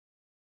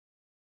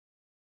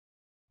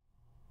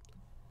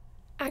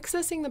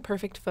Accessing the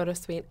Perfect Photo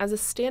Suite as a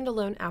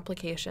standalone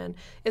application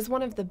is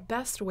one of the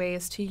best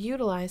ways to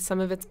utilize some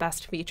of its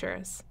best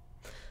features.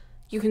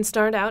 You can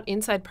start out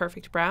inside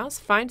Perfect Browse,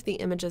 find the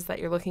images that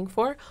you're looking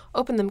for,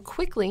 open them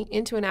quickly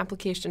into an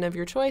application of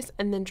your choice,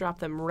 and then drop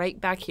them right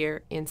back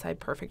here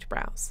inside Perfect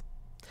Browse.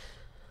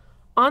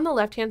 On the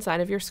left-hand side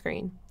of your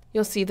screen,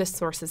 you'll see the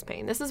Sources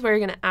pane. This is where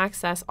you're going to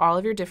access all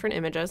of your different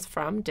images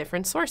from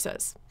different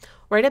sources.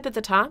 Right up at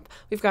the top,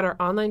 we've got our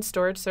online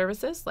storage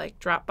services like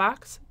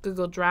Dropbox,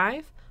 Google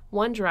Drive,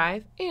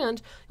 OneDrive,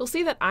 and you'll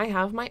see that I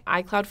have my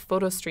iCloud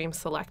photo stream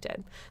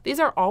selected. These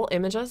are all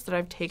images that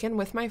I've taken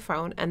with my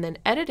phone and then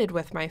edited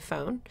with my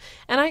phone,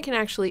 and I can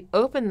actually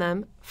open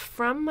them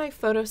from my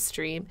photo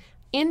stream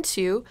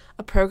into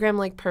a program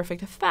like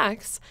Perfect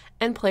Effects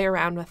and play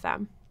around with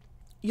them.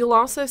 You'll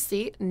also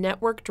see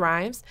network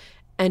drives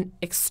and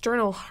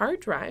external hard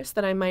drives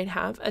that I might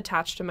have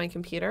attached to my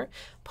computer.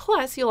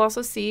 Plus, you'll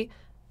also see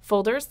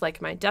folders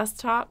like my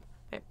desktop,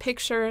 my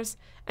pictures,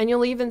 and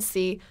you'll even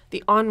see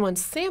the On1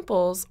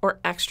 samples or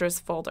extras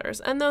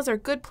folders. And those are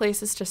good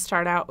places to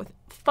start out with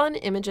fun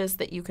images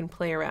that you can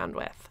play around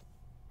with.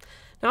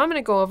 Now I'm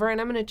going to go over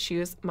and I'm going to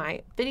choose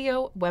my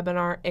video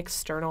webinar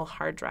external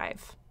hard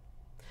drive.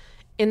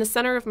 In the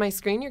center of my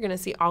screen, you're going to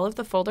see all of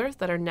the folders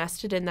that are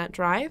nested in that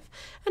drive,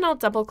 and I'll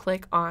double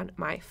click on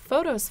my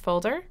photos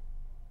folder.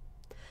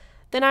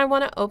 Then I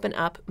want to open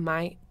up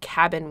my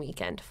cabin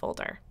weekend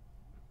folder.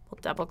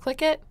 We'll double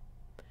click it,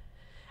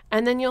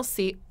 and then you'll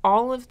see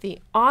all of the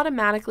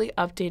automatically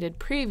updated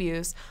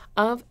previews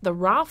of the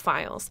raw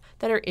files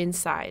that are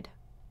inside.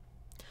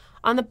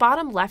 On the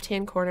bottom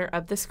left-hand corner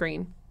of the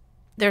screen,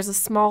 there's a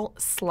small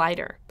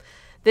slider.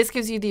 This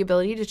gives you the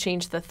ability to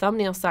change the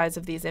thumbnail size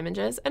of these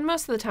images, and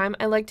most of the time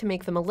I like to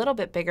make them a little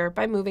bit bigger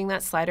by moving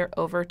that slider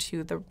over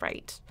to the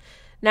right.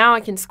 Now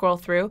I can scroll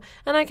through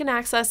and I can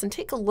access and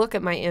take a look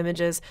at my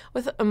images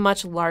with a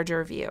much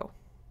larger view.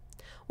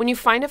 When you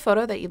find a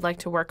photo that you'd like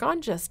to work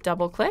on, just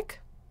double click.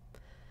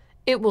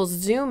 It will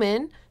zoom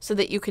in so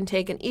that you can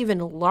take an even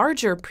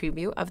larger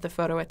preview of the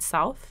photo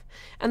itself.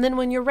 And then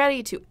when you're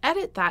ready to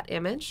edit that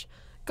image,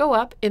 go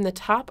up in the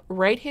top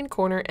right-hand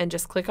corner and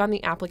just click on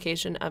the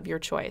application of your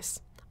choice.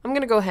 I'm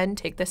going to go ahead and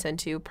take this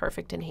into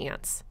Perfect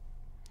Enhance.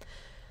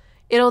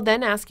 It'll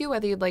then ask you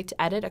whether you'd like to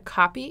edit a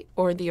copy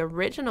or the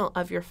original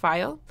of your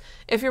file.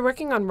 If you're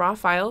working on raw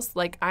files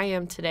like I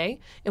am today,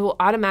 it will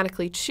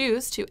automatically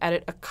choose to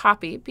edit a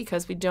copy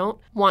because we don't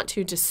want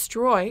to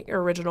destroy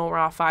your original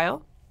raw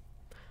file.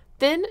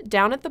 Then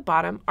down at the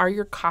bottom are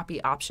your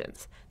copy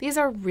options. These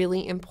are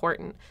really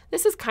important.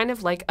 This is kind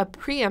of like a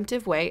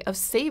preemptive way of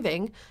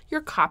saving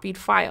your copied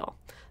file.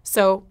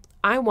 So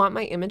I want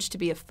my image to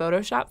be a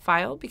Photoshop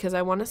file because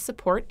I want to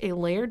support a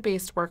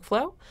layered-based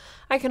workflow.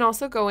 I can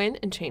also go in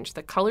and change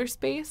the color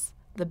space,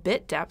 the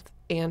bit depth,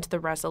 and the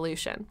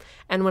resolution.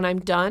 And when I'm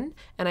done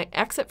and I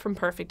exit from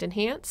Perfect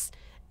Enhance,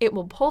 it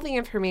will pull the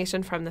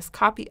information from this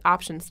Copy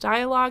Options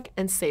dialog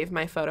and save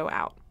my photo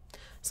out.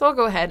 So I'll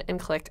go ahead and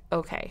click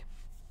OK.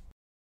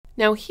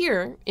 Now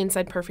here,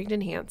 inside Perfect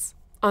Enhance,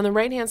 on the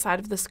right-hand side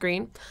of the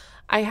screen,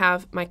 I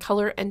have my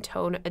color and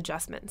tone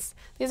adjustments.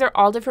 These are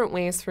all different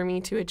ways for me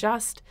to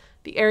adjust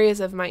the areas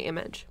of my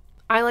image.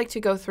 I like to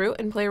go through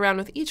and play around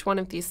with each one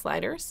of these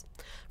sliders.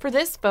 For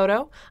this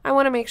photo, I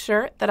want to make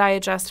sure that I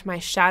adjust my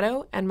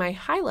shadow and my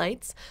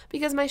highlights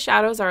because my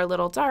shadows are a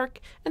little dark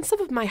and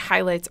some of my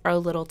highlights are a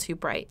little too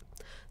bright.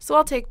 So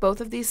I'll take both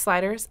of these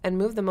sliders and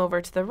move them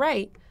over to the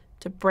right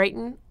to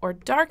brighten or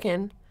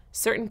darken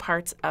certain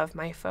parts of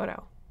my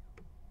photo.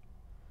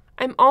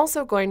 I'm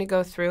also going to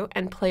go through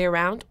and play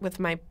around with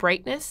my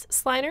brightness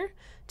slider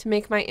to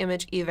make my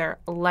image either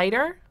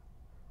lighter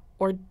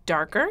or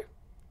darker.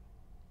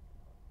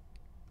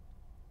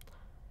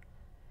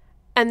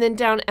 And then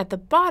down at the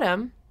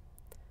bottom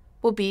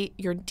will be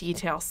your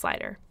detail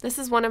slider. This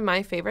is one of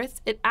my favorites.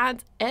 It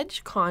adds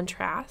edge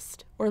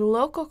contrast or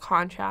local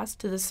contrast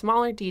to the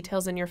smaller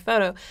details in your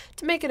photo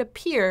to make it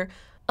appear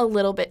a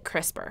little bit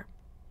crisper.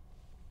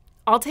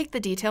 I'll take the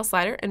detail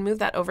slider and move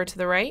that over to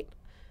the right,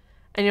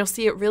 and you'll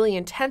see it really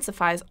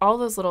intensifies all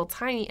those little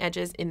tiny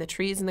edges in the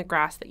trees and the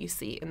grass that you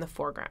see in the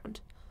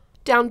foreground.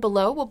 Down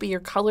below will be your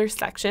color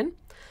section.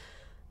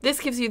 This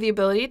gives you the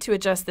ability to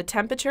adjust the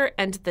temperature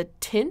and the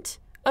tint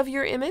of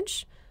your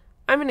image.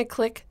 I'm going to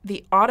click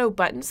the auto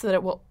button so that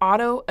it will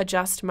auto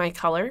adjust my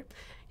color.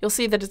 You'll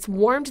see that it's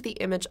warmed the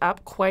image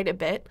up quite a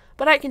bit,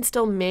 but I can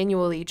still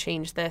manually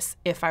change this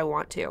if I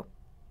want to.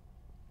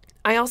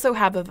 I also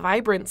have a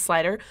vibrant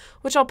slider,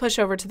 which I'll push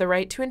over to the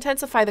right to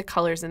intensify the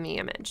colors in the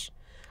image.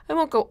 I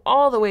won't go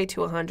all the way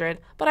to 100,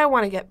 but I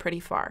want to get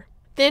pretty far.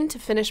 Then to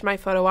finish my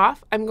photo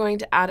off, I'm going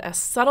to add a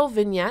subtle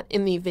vignette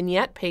in the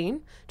vignette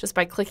pane just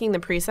by clicking the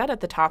preset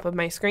at the top of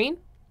my screen.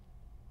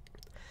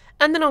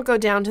 And then I'll go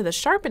down to the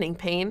sharpening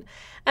pane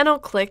and I'll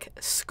click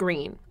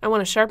screen. I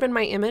want to sharpen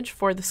my image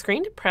for the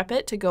screen to prep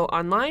it to go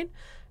online.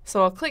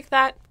 So I'll click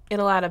that.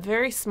 It'll add a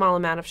very small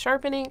amount of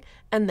sharpening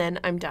and then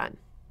I'm done.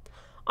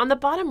 On the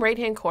bottom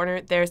right-hand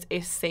corner, there's a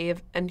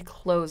Save and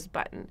Close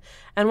button.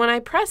 And when I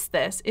press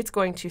this, it's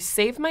going to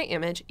save my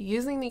image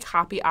using the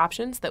copy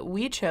options that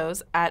we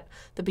chose at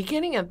the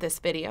beginning of this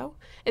video.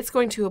 It's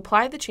going to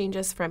apply the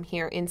changes from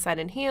here inside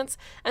Enhance,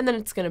 and then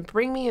it's going to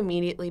bring me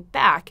immediately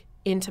back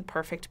into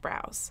Perfect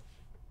Browse.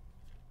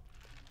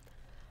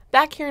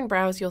 Back here in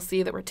Browse, you'll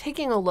see that we're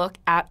taking a look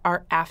at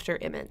our after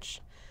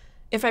image.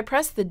 If I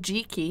press the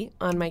G key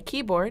on my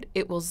keyboard,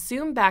 it will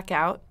zoom back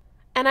out,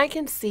 and I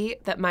can see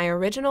that my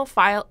original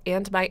file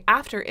and my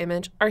after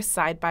image are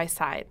side by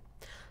side.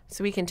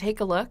 So we can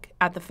take a look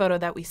at the photo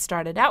that we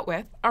started out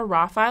with, our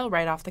raw file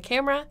right off the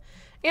camera,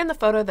 and the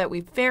photo that we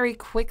very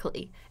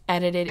quickly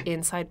edited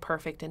inside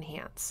Perfect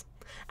Enhance.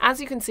 As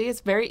you can see, it's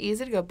very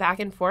easy to go back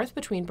and forth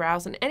between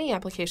Browse and any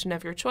application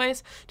of your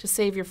choice to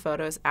save your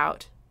photos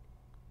out.